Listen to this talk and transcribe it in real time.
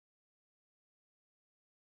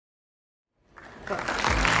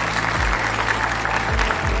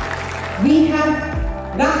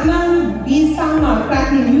Prasanna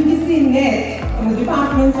cracking UGC NET from the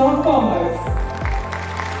Department of Commerce.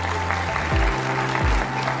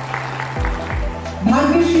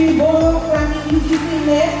 Bhagyashree Boro cracking UGC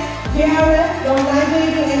NET, JRF from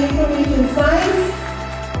Library and Information Science.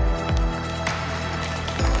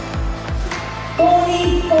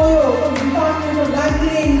 Tony Koyo from the Department of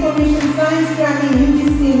Library and Information Science cracking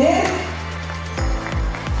UGC NET.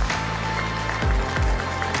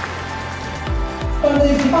 From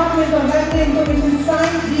the Department of Library and Information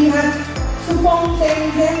Science, we have Supong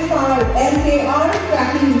Tengzen for LKR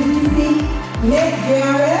cracking UGC NET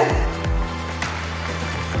JRF.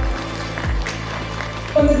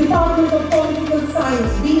 From the Department of Political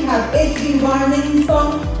Science, we have H.D. Warning Song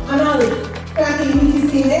Anal cracking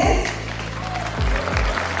UGC NET.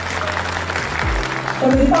 From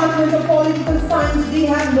the Department of Political Science, we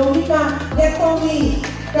have Lovika Dekomi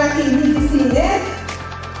cracking UGC NET.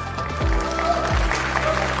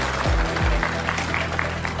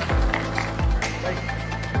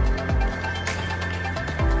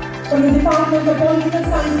 From the Department of Political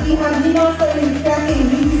Science, we have Nima Sarin cracking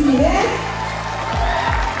UGC NET.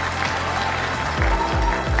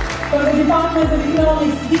 From the Department of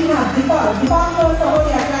Economics, we have Deepankar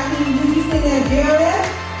Sahoya cracking UGC NET JRF.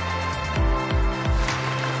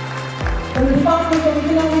 From the Department of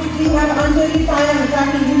Economics, we have Anjali Payam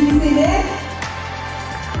cracking UGC NET.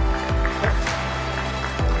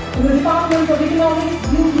 From the Department of Economics,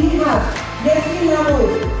 we have Yasmin Namoy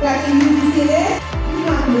cracking UGC NET. We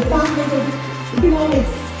have from the Department of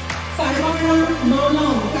Economics, Sarvana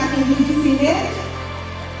Maulong cracking UGC NET.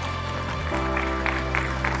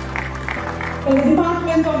 From the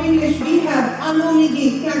Department of English, we have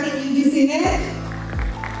Anonigi cracking UGC NET.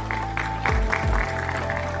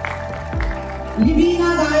 Libina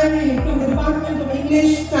Diary from the Department of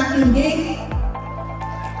English cracking GATE.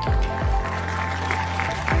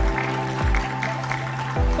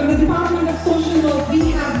 From the Department of Social Work, we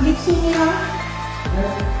have Nixumia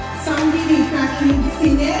Soundini cracking UGC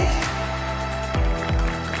NET.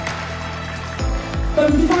 From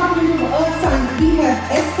the Department of Earth Science, we have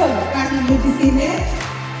Esther cracking UGC NET.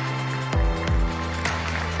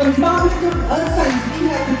 From the Department of Earth Science, we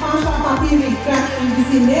have Pasha Patiri cracking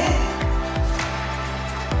UGC NET.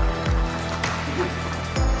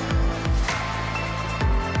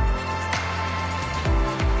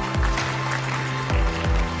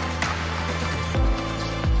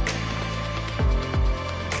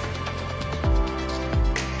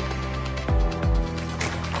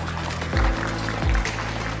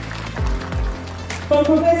 From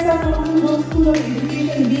Professor Norman School of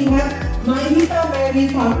Education, we have Mahita Mary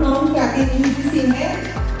Patnam cracking UGC NET.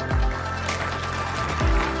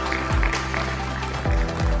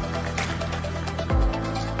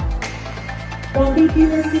 From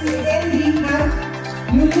PQSC again, we have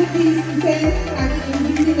Ulysses Hussain cracking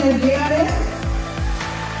UGC NET JRF.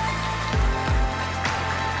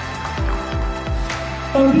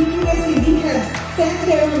 From PQSC, we have Sam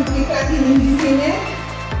Kevin cracking UGC NET.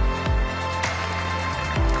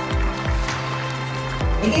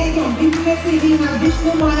 Again from PQSC, we have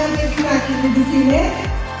Vishnu Maya Devi cracking UGC NET.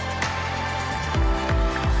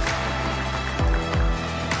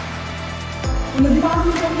 From the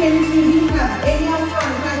Department of Chemistry, we have Elias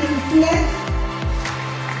Khan cracking SLET.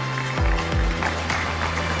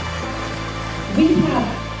 We have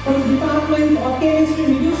from the Department of Chemistry,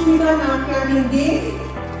 Vidushmita now cracking GATE.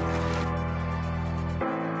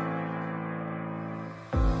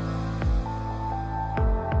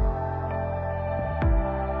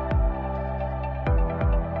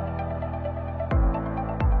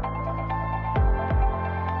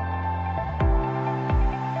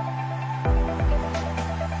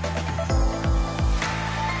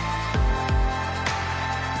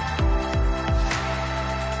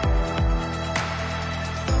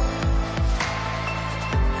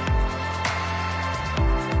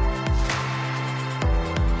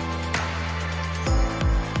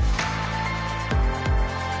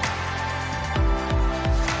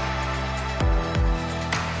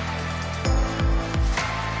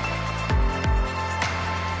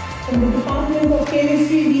 From the Department of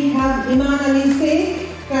Chemistry, we have Iman Ali Sey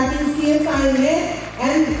cracking CSI NET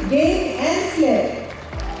and GATE and SLET.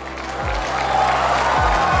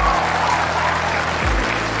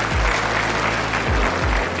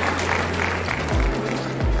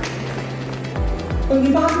 From the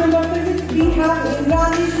Department of Physics, we have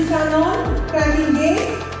Indrani Shishanon cracking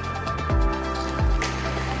GATE.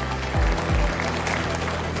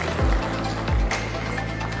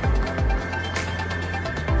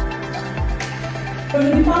 From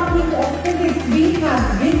the Department of Physics, we have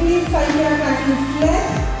Vinny Saia cracking SLET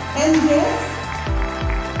and JES.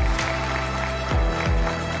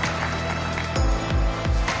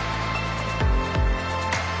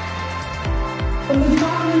 From the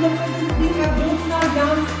Department of Physics, we have Jyotsna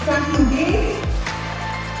Dance Tracking Gate.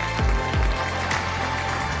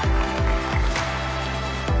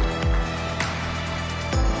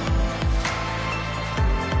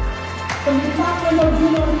 From the Department of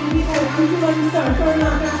Geology, we have Anshuman Sarna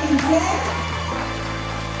Tracking SLET.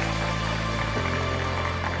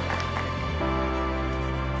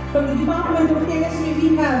 From the Department of Chemistry, we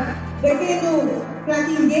have Rekenu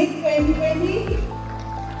Tracking Gate 2020.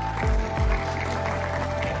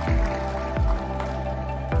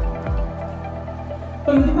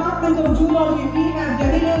 From the Department of Zoology, we have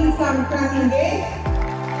Jahilul Islam Tracking Gate.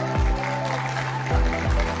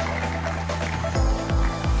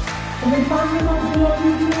 From the Department of Zoology,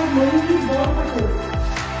 we have Moini Borpatu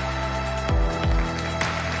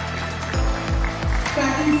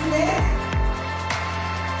Tracking SLET.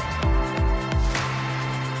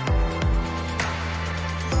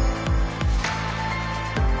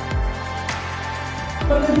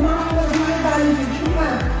 From the Department of Biology, we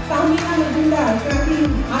have Tamina Mazunda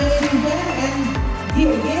tracking INZ and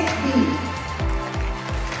Gate B.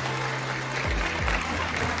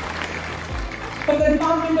 From the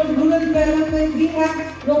Department of Rural Development, we have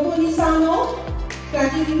Robo Nisano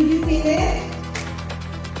tracking UGC NET.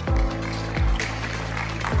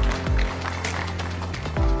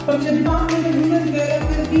 From the Department of Rural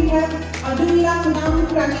Development, we have Adunila Kunam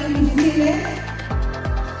tracking UGC NET.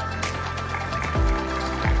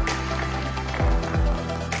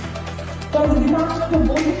 From the Department of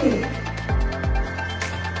Botany,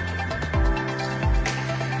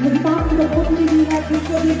 in the Department of Botany, we have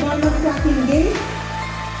Vishwadi Burner Tracking Gate.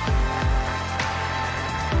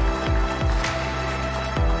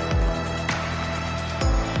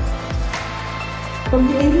 From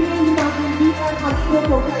the Engineering Department, we have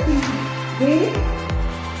Haligroko Tracking Gate.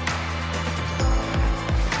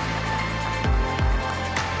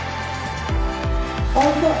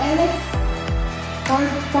 Also, Alex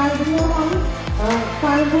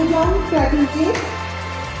Parvujam Tracking Gate.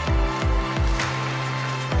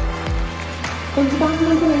 From the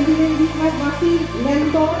Department of Engineering, we have Vasi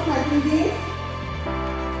Lentor Tracking Gate.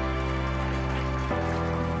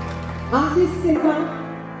 Ashish Sinha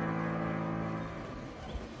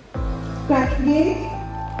Tracking Gate.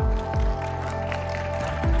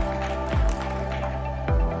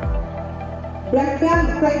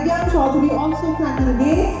 Pragyan Chaudhary also Tracking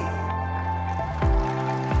Gate.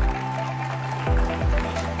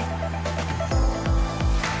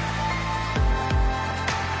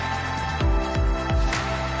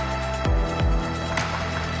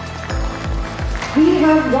 We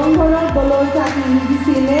have Gangara Bolor tracking UGC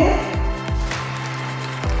NET.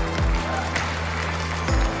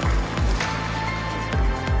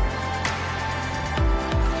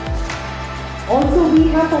 Also, we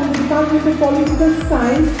have from the Department of Political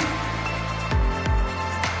Science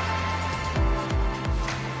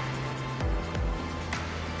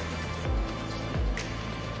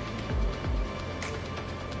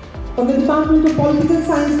from the Department of Political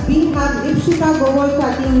Science, we have Ipshita Gowal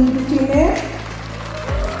tracking UGC NET.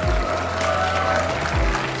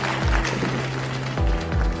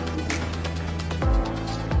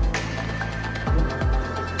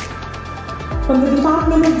 From the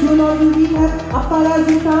Department of Geology, we have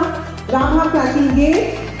Aparajita Raha Tracking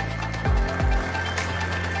Gate.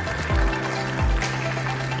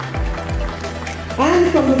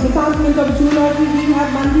 And from the Department of Geology, we have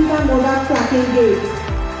Mandita Modak Tracking Gate.